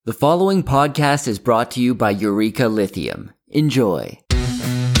The following podcast is brought to you by Eureka Lithium. Enjoy.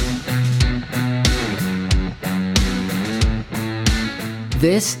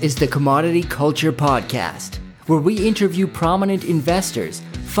 This is the Commodity Culture Podcast, where we interview prominent investors,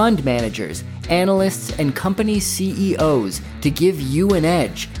 fund managers, analysts, and company CEOs to give you an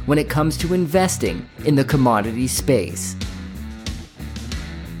edge when it comes to investing in the commodity space.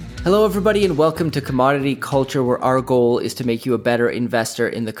 Hello, everybody, and welcome to Commodity Culture, where our goal is to make you a better investor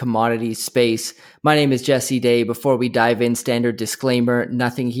in the commodities space. My name is Jesse Day. Before we dive in, standard disclaimer,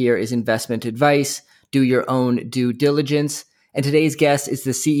 nothing here is investment advice. Do your own due diligence. And today's guest is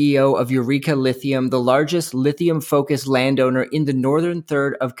the CEO of Eureka Lithium, the largest lithium-focused landowner in the northern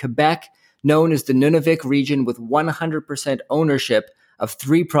third of Quebec, known as the Nunavik region, with 100% ownership of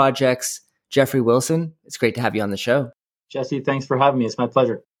 3 projects. Jeffrey Wilson, it's great to have you on the show. Jesse, thanks for having me. It's my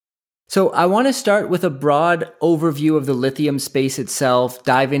pleasure. So I want to start with a broad overview of the lithium space itself,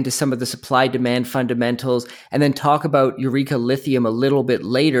 dive into some of the supply-demand fundamentals, and then talk about Eureka Lithium a little bit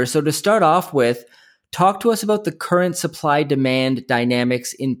later. So to start off with, talk to us about the current supply-demand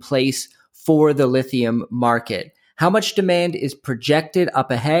dynamics in place for the lithium market. How much demand is projected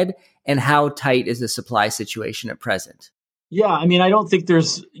up ahead, and how tight is the supply situation at present? Yeah, I don't think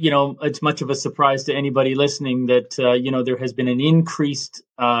there's, it's much of a surprise to anybody listening that, there has been an increased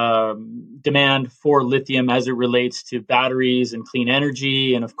demand for lithium as it relates to batteries and clean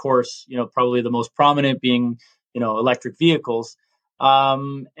energy. And of course, probably the most prominent being, electric vehicles.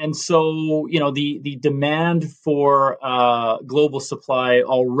 And so, the demand for global supply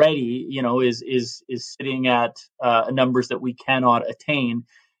already, is sitting at numbers that we cannot attain.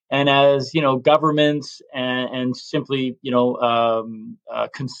 And as governments and simply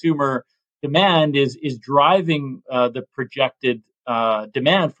consumer demand is driving the projected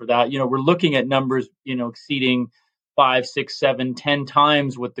demand for that, we're looking at numbers exceeding 5, 6, 7, 10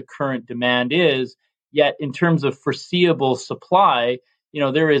 times what the current demand is. Yet in terms of foreseeable supply,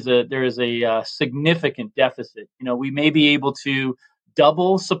 there is a significant deficit. We may be able to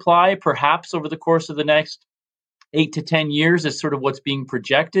double supply perhaps over the course of the next 8 to 10 years is sort of what's being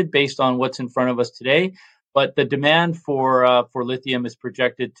projected based on what's in front of us today. But the demand for lithium is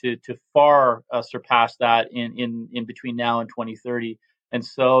projected to far surpass that in between now and 2030. And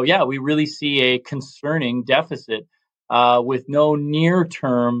so, we really see a concerning deficit with no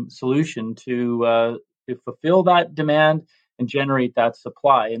near-term solution to fulfill that demand and generate that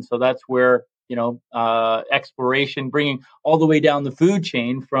supply. And so that's where exploration, bringing all the way down the food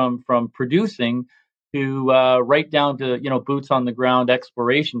chain from producing to right down to boots on the ground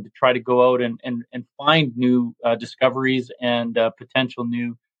exploration to try to go out and find new discoveries and potential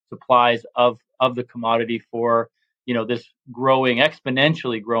new supplies of the commodity for this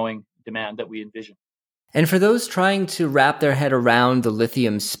exponentially growing demand that we envision. And for those trying to wrap their head around the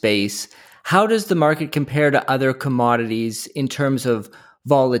lithium space, how does the market compare to other commodities in terms of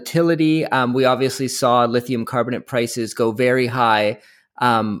volatility? We obviously saw lithium carbonate prices go very high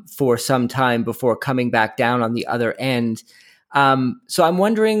for some time before coming back down on the other end. So I'm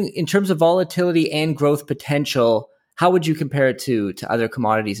wondering, in terms of volatility and growth potential, how would you compare it to other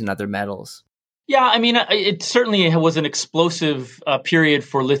commodities and other metals? Yeah, it certainly was an explosive period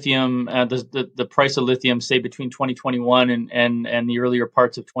for lithium. The price of lithium, say between 2021 and the earlier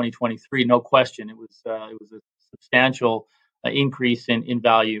parts of 2023, no question, it was a substantial increase in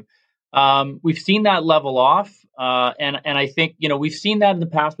value. We've seen that level off, and I think we've seen that in the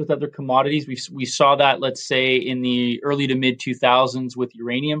past with other commodities. We saw that, let's say, in the early to mid 2000s with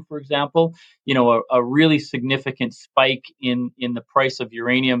uranium, for example. A really significant spike in the price of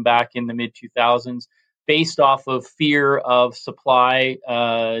uranium back in the mid 2000s, based off of fear of supply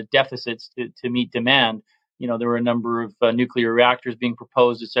deficits to meet demand. There were a number of nuclear reactors being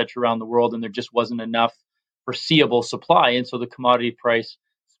proposed, et cetera, around the world, and there just wasn't enough foreseeable supply, and so the commodity price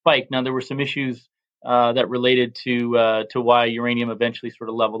spike. Now, there were some issues that related to why uranium eventually sort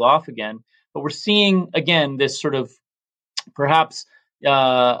of leveled off again. But we're seeing, again, this sort of perhaps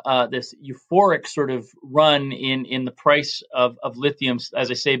this euphoric sort of run in the price of lithium,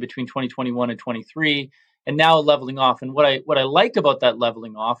 as I say, between 2021 and 23, and now leveling off. And what I like about that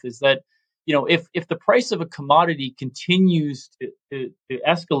leveling off is that, if the price of a commodity continues to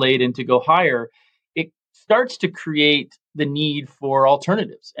escalate and to go higher, it starts to create the need for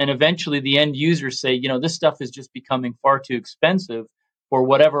alternatives. And eventually the end users say, this stuff is just becoming far too expensive for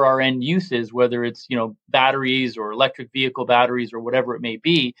whatever our end use is, whether it's, batteries or electric vehicle batteries or whatever it may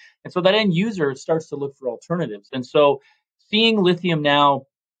be. And so that end user starts to look for alternatives. And so seeing lithium now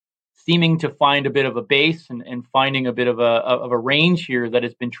seeming to find a bit of a base and finding a bit of a range here that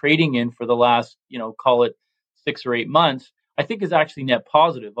it's been trading in for the last, call it 6 or 8 months, I think is actually net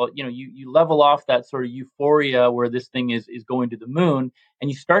positive. You level off that sort of euphoria where this thing is going to the moon, and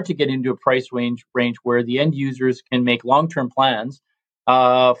you start to get into a price range where the end users can make long term plans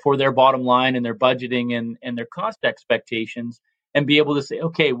for their bottom line and their budgeting and their cost expectations, and be able to say,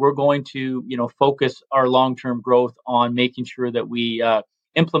 okay, we're going to focus our long term growth on making sure that we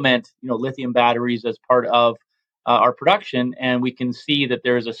implement lithium batteries as part of our production, and we can see that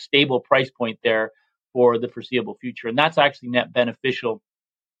there is a stable price point there for the foreseeable future. And that's actually net beneficial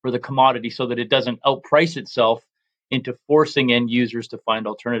for the commodity so that it doesn't outprice itself into forcing end users to find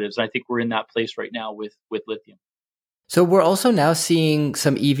alternatives. And I think we're in that place right now with lithium. So we're also now seeing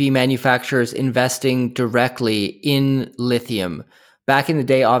some EV manufacturers investing directly in lithium. Back in the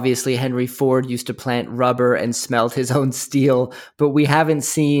day, obviously, Henry Ford used to plant rubber and smelt his own steel, but we haven't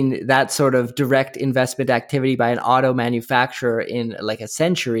seen that sort of direct investment activity by an auto manufacturer in like a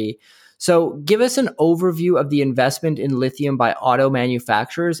century. So give us an overview of the investment in lithium by auto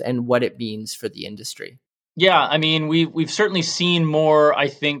manufacturers and what it means for the industry. Yeah, I mean, we've certainly seen more, I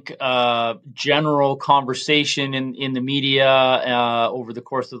think, general conversation in the media over the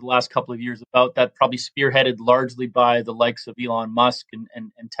course of the last couple of years about that, probably spearheaded largely by the likes of Elon Musk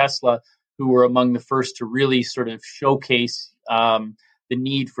and Tesla, who were among the first to really sort of showcase the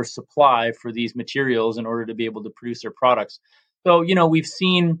need for supply for these materials in order to be able to produce their products. So, we've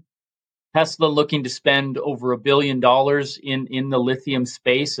seen Tesla looking to spend over $1 billion in the lithium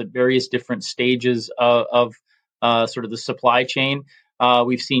space at various different stages of sort of the supply chain.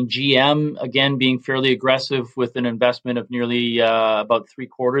 We've seen GM again being fairly aggressive with an investment of nearly about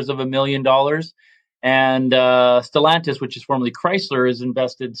 $750,000, and Stellantis, which is formerly Chrysler, has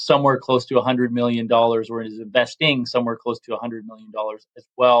invested somewhere close to $100 million, or is investing somewhere close to $100 million as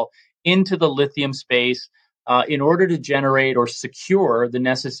well into the lithium space in order to generate or secure the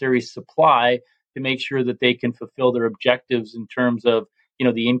necessary supply to make sure that they can fulfill their objectives in terms of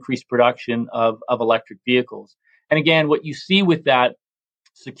the increased production of electric vehicles. And again, what you see with that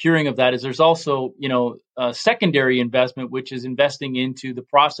securing of that is there's also secondary investment, which is investing into the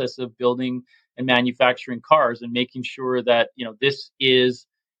process of building and manufacturing cars and making sure that this is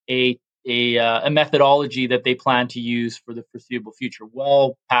a methodology that they plan to use for the foreseeable future,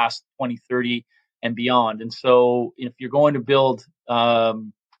 well past 2030 and beyond. And so, if you're going to build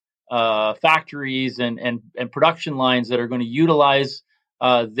factories and production lines that are going to utilize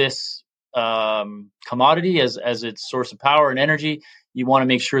this commodity as its source of power and energy, you want to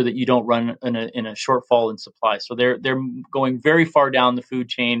make sure that you don't run in a shortfall in supply. So they're going very far down the food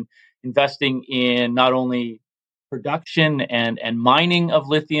chain, investing in not only production and mining of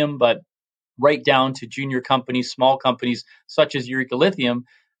lithium, but right down to junior companies, small companies such as Eureka Lithium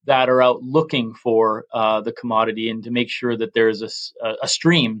that are out looking for the commodity, and to make sure that there is a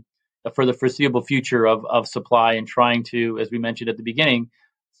stream for the foreseeable future of supply, and trying to, as we mentioned at the beginning,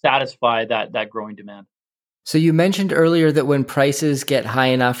 satisfy that growing demand. So you mentioned earlier that when prices get high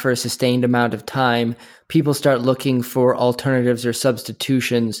enough for a sustained amount of time, people start looking for alternatives or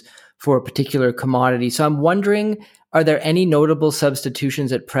substitutions for a particular commodity. So I'm wondering, are there any notable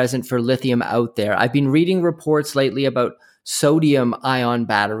substitutions at present for lithium out there? I've been reading reports lately about sodium ion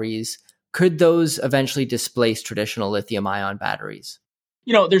batteries. Could those eventually displace traditional lithium ion batteries?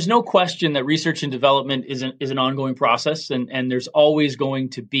 There's no question that research and development is an ongoing process, and there's always going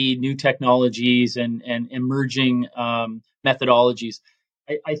to be new technologies and emerging methodologies.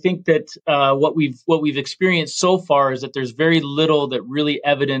 I think that what we've experienced so far is that there's very little that really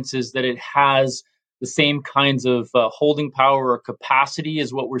evidences that it has the same kinds of holding power or capacity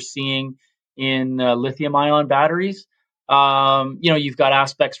as what we're seeing in lithium ion batteries. You've got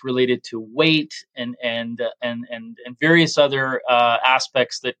aspects related to weight and various other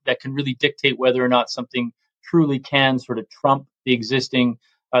aspects that can really dictate whether or not something truly can sort of trump the existing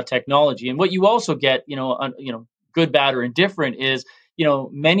technology. And what you also get, good, bad, or indifferent, is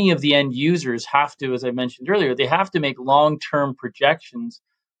many of the end users have to, as I mentioned earlier, they have to make long-term projections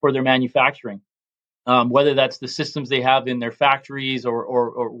for their manufacturing, whether that's the systems they have in their factories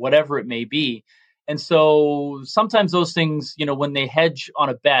or whatever it may be. And so sometimes those things, when they hedge on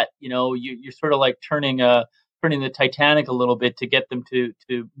a bet, you're sort of like turning the Titanic a little bit to get them to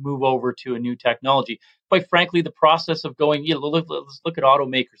move over to a new technology. Quite frankly, the process of going, let's look at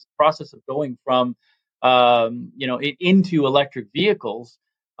automakers. The process of going from, into electric vehicles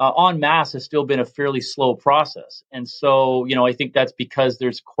en masse has still been a fairly slow process. And so, I think that's because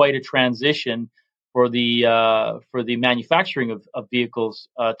there's quite a transition for the manufacturing of vehicles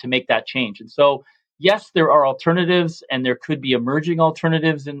to make that change. And so, yes, there are alternatives, and there could be emerging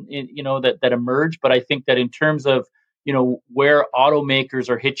alternatives that emerge. But I think that in terms of where automakers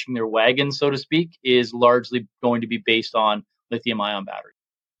are hitching their wagons, so to speak, is largely going to be based on lithium ion batteries.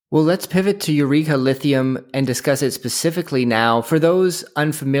 Well, let's pivot to Eureka Lithium and discuss it specifically now. For those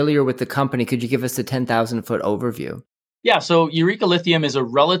unfamiliar with the company, could you give us the 10,000 foot overview? Yeah, so Eureka Lithium is a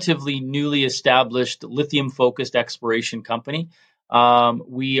relatively newly established lithium focused exploration company.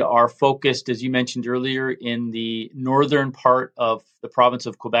 We are focused, as you mentioned earlier, in the northern part of the province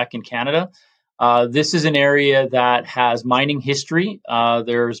of Quebec in Canada. This is an area that has mining history.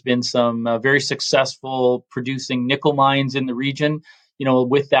 There's been some very successful producing nickel mines in the region.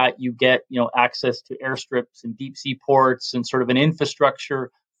 With that, you get access to airstrips and deep sea ports and sort of an infrastructure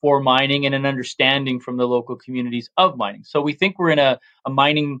for mining and an understanding from the local communities of mining. So we think we're in a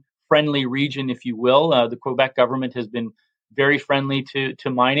mining friendly region, if you will. The Quebec government has been very friendly to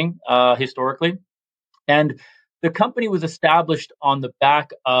mining historically. And the company was established on the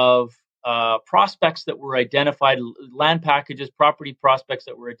back of prospects that were identified, land packages, property prospects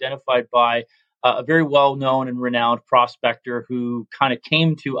that were identified by a very well known and renowned prospector who kind of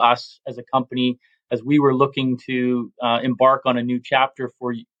came to us as a company as we were looking to embark on a new chapter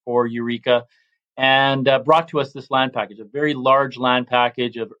for Eureka, and brought to us this land package, a very large land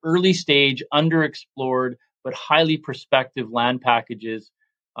package of early stage, underexplored, but highly prospective land packages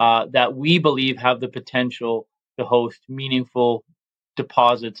that we believe have the potential to host meaningful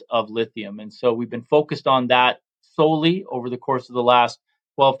deposits of lithium. And so we've been focused on that solely over the course of the last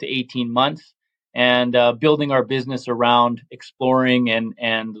 12 to 18 months and building our business around exploring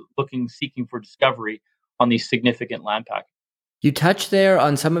and seeking for discovery on these significant land packages. You touched there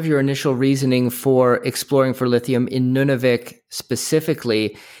on some of your initial reasoning for exploring for lithium in Nunavik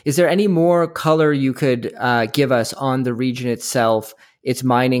specifically. Is there any more color you could give us on the region itself, its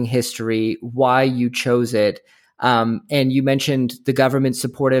mining history, why you chose it? And you mentioned the government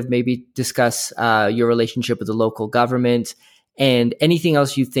supportive. Maybe discuss your relationship with the local government and anything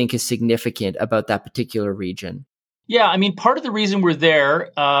else you think is significant about that particular region. Yeah, I mean, part of the reason we're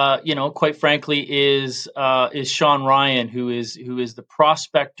there, quite frankly, is Sean Ryan, who is the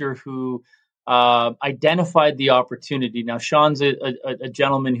prospector who identified the opportunity. Now, Sean's a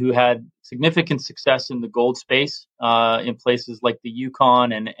gentleman who had significant success in the gold space in places like the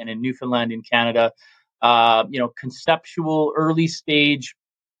Yukon and in Newfoundland in Canada. Conceptual, early stage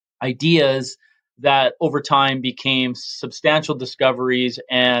ideas that over time became substantial discoveries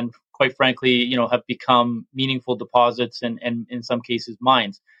and quite frankly, have become meaningful deposits and in some cases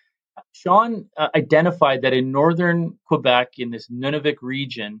mines. Sean identified that in northern Quebec, in this Nunavik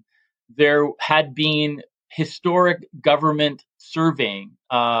region, there had been historic government surveying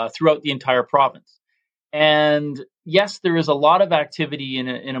throughout the entire province. And yes, there is a lot of activity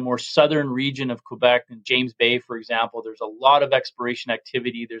in a more southern region of Quebec, in James Bay, for example. There's a lot of exploration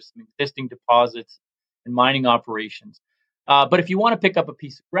activity. There's some existing deposits and mining operations. But if you want to pick up a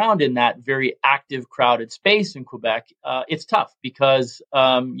piece of ground in that very active, crowded space in Quebec, it's tough because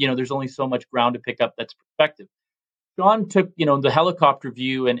there's only so much ground to pick up that's prospective. John took the helicopter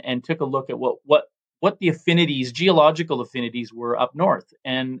view and took a look at what the affinities, geological affinities, were up north,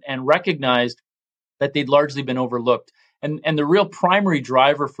 and recognized that they'd largely been overlooked. And the real primary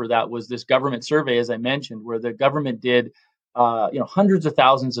driver for that was this government survey, as I mentioned, where the government did hundreds of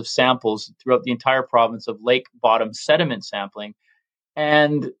thousands of samples throughout the entire province of lake bottom sediment sampling.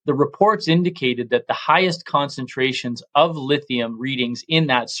 And the reports indicated that the highest concentrations of lithium readings in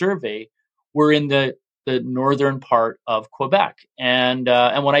that survey were in the northern part of Quebec. And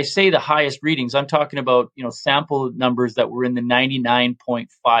when I say the highest readings, I'm talking about sample numbers that were in the 99.5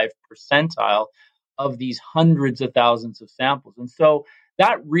 percentile of these hundreds of thousands of samples. And so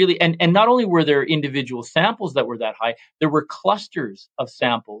that really, and not only were there individual samples that were that high, there were clusters of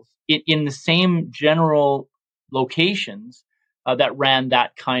samples in the same general locations that ran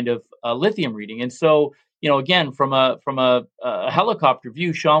that kind of lithium reading. And so, again, from a helicopter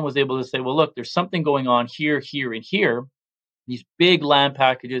view, Sean was able to say, well, look, there's something going on here, here, and here. These big land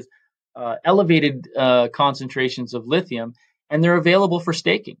packages, elevated concentrations of lithium, and they're available for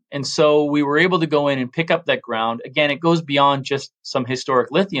staking. And so we were able to go in and pick up that ground. Again, it goes beyond just some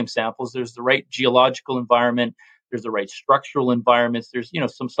historic lithium samples. There's the right geological environment. There's the right structural environments. There's,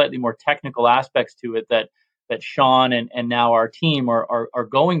 some slightly more technical aspects to it that Sean and now our team are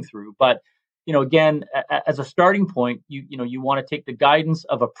going through. But, again, as a starting point, you want to take the guidance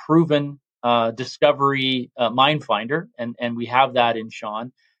of a proven discovery mine finder, and we have that in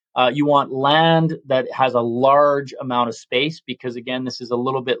Sean. You want land that has a large amount of space because, again, this is a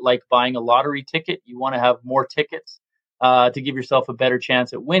little bit like buying a lottery ticket. You want to have more tickets to give yourself a better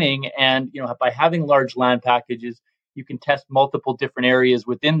chance at winning. And by having large land packages, you can test multiple different areas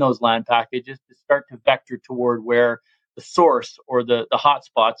within those land packages to start to vector toward where the source or the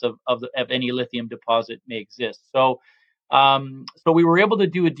hotspots of any lithium deposit may exist. So we were able to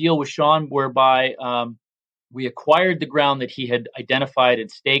do a deal with Sean whereby we acquired the ground that he had identified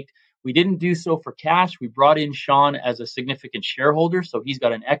and staked. We didn't do so for cash. We brought in Sean as a significant shareholder, so he's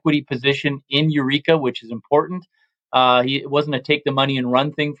got an equity position in Eureka, which is important. It wasn't a take the money and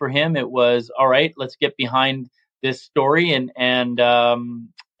run thing for him. It was all right. Let's get behind this story, and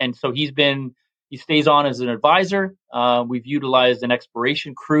so he stays on as an advisor. We've utilized an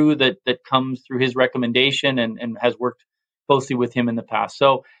exploration crew that comes through his recommendation and has worked closely with him in the past.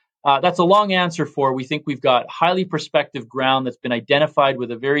 So that's a long answer for we think we've got highly prospective ground that's been identified with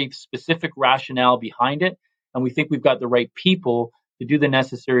a very specific rationale behind it. And we think we've got the right people to do the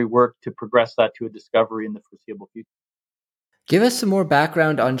necessary work to progress that to a discovery in the foreseeable future. Give us some more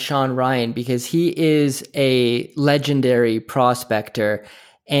background on Sean Ryan, because he is a legendary prospector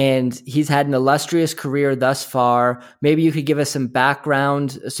and he's had an illustrious career thus far. Maybe you could give us some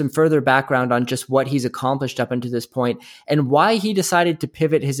background, some further background on just what he's accomplished up until this point and why he decided to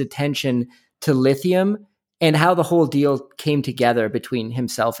pivot his attention to lithium and how the whole deal came together between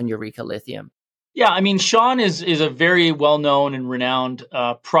himself and Eureka Lithium. Yeah, I mean, Sean is a very well known and renowned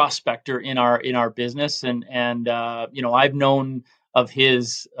prospector in our business, and I've known of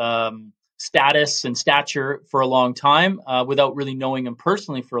his status and stature for a long time, without really knowing him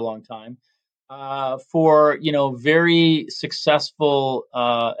personally for a long time. For very successful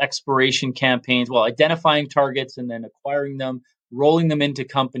exploration campaigns, well, identifying targets and then acquiring them, rolling them into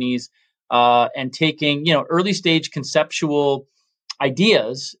companies, and taking early stage conceptual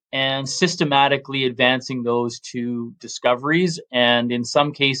ideas and systematically advancing those to discoveries. And in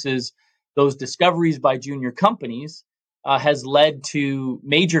some cases, those discoveries by junior companies has led to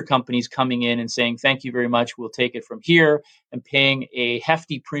major companies coming in and saying, thank you very much, we'll take it from here, and paying a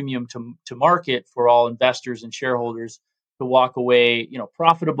hefty premium to market for all investors and shareholders to walk away,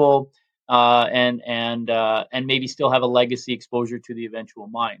 profitable, and maybe still have a legacy exposure to the eventual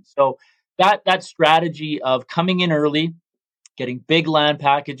mine. So that strategy of coming in early, getting big land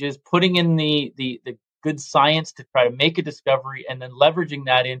packages, putting in the good science to try to make a discovery, and then leveraging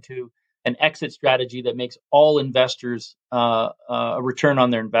that into an exit strategy that makes all investors a return on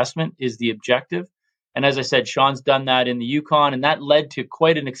their investment is the objective. And as I said, Sean's done that in the Yukon, and that led to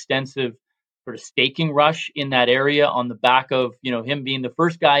quite an extensive sort of staking rush in that area on the back of him being the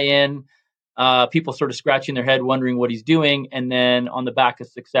first guy in. People sort of scratching their head, wondering what he's doing, and then on the back of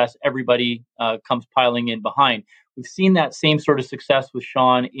success, everybody comes piling in behind. We've seen that same sort of success with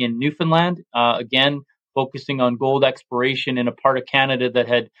Sean in Newfoundland, again focusing on gold exploration in a part of Canada that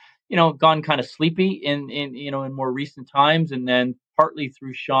had gone kind of sleepy in more recent times, and then partly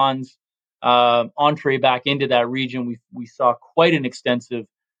through Sean's entree back into that region, we saw quite an extensive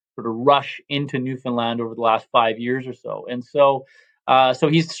sort of rush into Newfoundland over the last 5 years or so, and so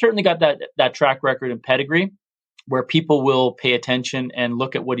he's certainly got that track record and pedigree where people will pay attention and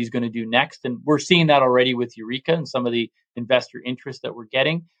look at what he's going to do next. And we're seeing that already with Eureka and some of the investor interest that we're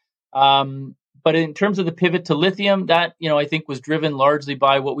getting. But in terms of the pivot to lithium, that, I think was driven largely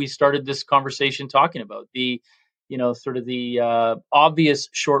by what we started this conversation talking about, the obvious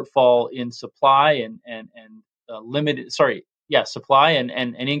shortfall in supply and supply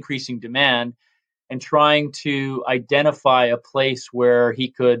and increasing demand, and trying to identify a place where he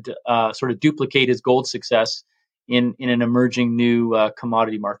could sort of duplicate his gold success in an emerging new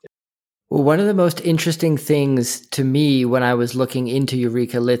commodity market. Well, one of the most interesting things to me when I was looking into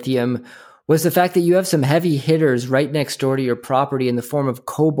Eureka Lithium was the fact that you have some heavy hitters right next door to your property in the form of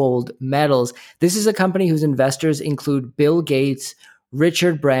Cobalt Metals. This is a company whose investors include Bill Gates,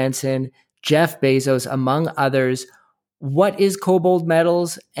 Richard Branson, Jeff Bezos, among others. What is Cobalt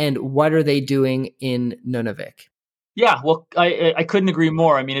Metals and what are they doing in Nunavik? Yeah, well, I couldn't agree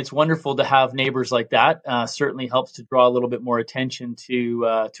more. I mean, it's wonderful to have neighbors like that. Certainly helps to draw a little bit more attention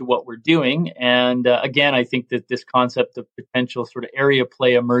to what we're doing. And again, I think that this concept of potential sort of area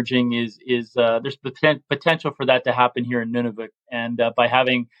play emerging is there's potential for that to happen here in Nunavik. And by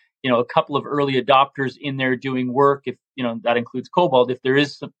having a couple of early adopters in there doing work, if that includes Cobalt, if there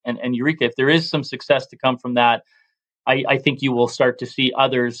is some, and Eureka, if there is some success to come from that, I think you will start to see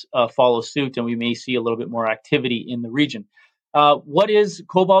others follow suit, and we may see a little bit more activity in the region. What is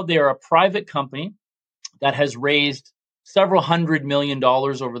Cobalt? They are a private company that has raised several $100 million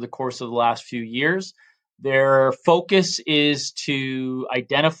over the course of the last few years. Their focus is to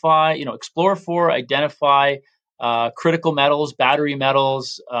explore for, identify critical metals, battery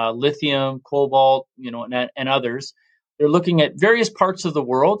metals, lithium, cobalt, and others They're looking at various parts of the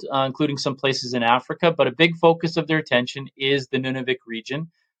world, including some places in Africa, but a big focus of their attention is the Nunavik region,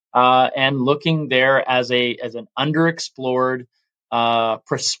 and looking there as an underexplored,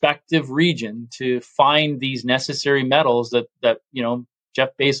 prospective region to find these necessary metals that Jeff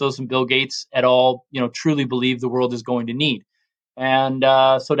Bezos and Bill Gates et al. Truly believe the world is going to need. And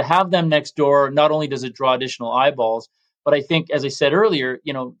so to have them next door, not only does it draw additional eyeballs, but I think, as I said earlier,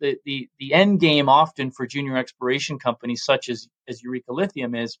 the end game often for junior exploration companies such as Eureka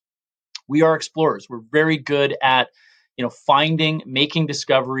Lithium is we are explorers. We're very good at finding, making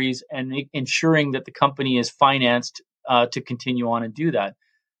discoveries, and ensuring that the company is financed to continue on and do that.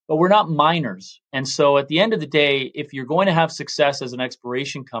 But we're not miners. And so at the end of the day, if you're going to have success as an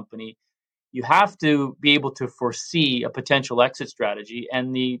exploration company, you have to be able to foresee a potential exit strategy.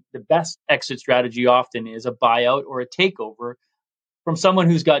 And the best exit strategy often is a buyout or a takeover from someone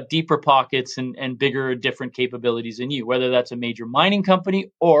who's got deeper pockets and bigger, different capabilities than you, whether that's a major mining company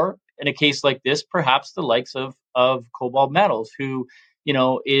or, in a case like this, perhaps the likes of Cobalt Metals, who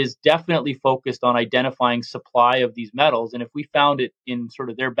is definitely focused on identifying supply of these metals. And if we found it in sort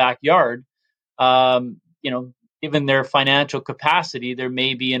of their backyard, um, you know, given their financial capacity, there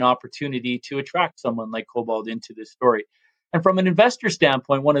may be an opportunity to attract someone like Cobalt into this story. And from an investor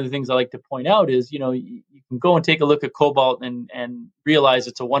standpoint, one of the things I like to point out is, you can go and take a look at Cobalt and realize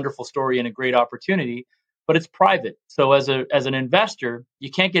it's a wonderful story and a great opportunity, but it's private. So as an investor,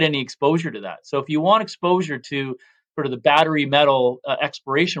 you can't get any exposure to that. So if you want exposure to sort of the battery metal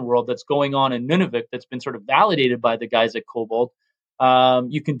exploration world that's going on in Nunavik, that's been sort of validated by the guys at Cobalt,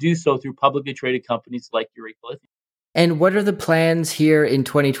 you can do so through publicly traded companies like Eureka Lithium. And what are the plans here in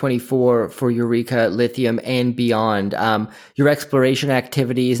 2024 for Eureka Lithium and beyond? Your exploration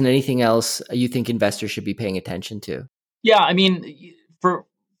activities and anything else you think investors should be paying attention to? Yeah, I mean, for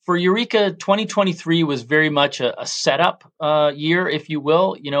Eureka, 2023 was very much a setup year, if you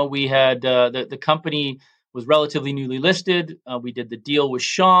will. We had the company was relatively newly listed. We did the deal with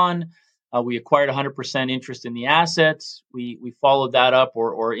Sean. We acquired 100% interest in the assets. We followed that up,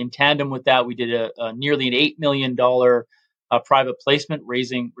 or in tandem with that, we did a nearly an $8 million private placement,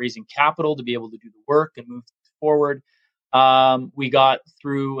 raising capital to be able to do the work and move forward. We got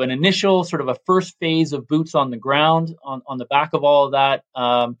through an initial sort of a first phase of boots on the ground on the back of all of that,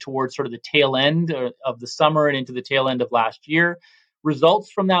 towards sort of the tail end of the summer and into the tail end of last year.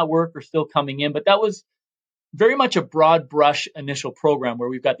 Results from that work are still coming in, but that was very much a broad brush initial program where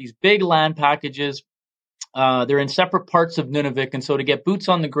we've got these big land packages. They're in separate parts of Nunavik, and so to get boots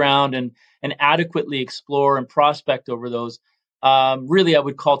on the ground and adequately explore and prospect over those, really, I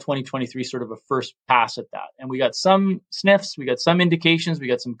would call 2023 sort of a first pass at that. And we got some sniffs, we got some indications, we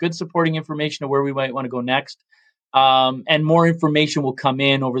got some good supporting information of where we might want to go next. And more information will come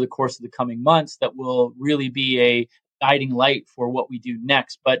in over the course of the coming months that will really be a guiding light for what we do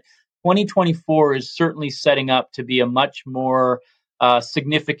next. But 2024 is certainly setting up to be a much more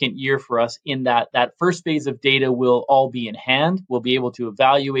significant year for us in that first phase of data will all be in hand. We'll be able to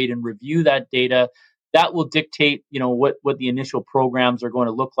evaluate and review that data. That will dictate, what the initial programs are going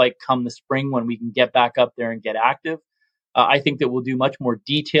to look like come the spring when we can get back up there and get active. I think that we'll do much more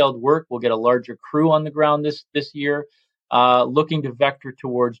detailed work. We'll get a larger crew on the ground this year, looking to vector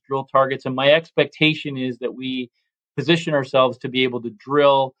towards drill targets. And my expectation is that we position ourselves to be able to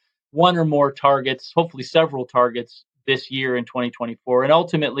drill one or more targets, hopefully several targets this year in 2024. And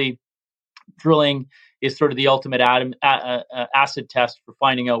ultimately, drilling is sort of the ultimate acid test for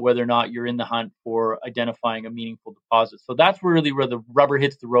finding out whether or not you're in the hunt for identifying a meaningful deposit. So that's really where the rubber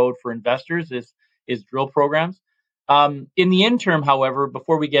hits the road for investors is drill programs. In the interim, however,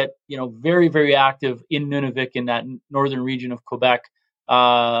 before we get very, very active in Nunavik in that northern region of Quebec,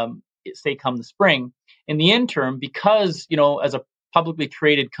 say come the spring, in the interim, because as a publicly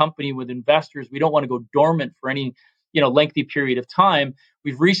traded company with investors, we don't want to go dormant for any lengthy period of time.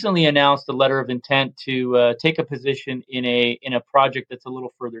 We've recently announced a letter of intent to take a position in a project that's a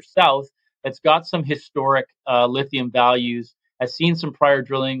little further south, that's got some historic lithium values, has seen some prior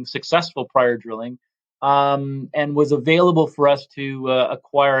drilling, successful prior drilling, and was available for us to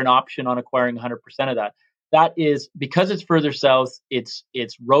acquire an option on acquiring 100% of that. That is because it's further south. It's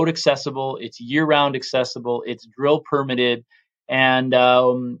road accessible. It's year-round accessible. It's drill permitted. And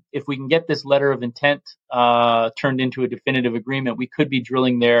if we can get this letter of intent turned into a definitive agreement, we could be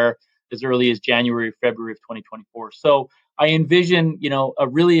drilling there as early as January, February of 2024. So I envision, a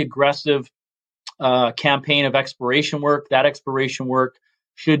really aggressive campaign of exploration work. That exploration work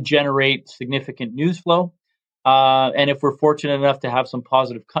should generate significant news flow. And if we're fortunate enough to have some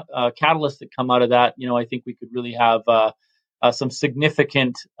positive catalysts that come out of that, I think we could really have some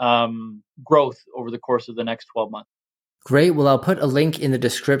significant growth over the course of the next 12 months. Great. Well, I'll put a link in the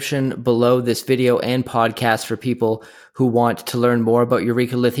description below this video and podcast for people who want to learn more about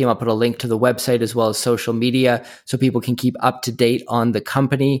Eureka Lithium. I'll put a link to the website as well as social media so people can keep up to date on the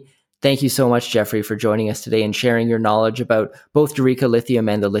company. Thank you so much, Jeffrey, for joining us today and sharing your knowledge about both Eureka Lithium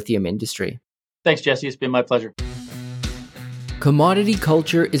and the lithium industry. Thanks, Jesse. It's been my pleasure. Commodity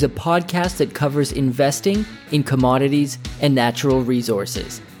Culture is a podcast that covers investing in commodities and natural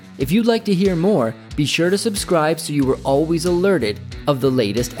resources. If you'd like to hear more, be sure to subscribe so you are always alerted of the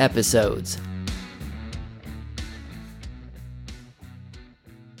latest episodes.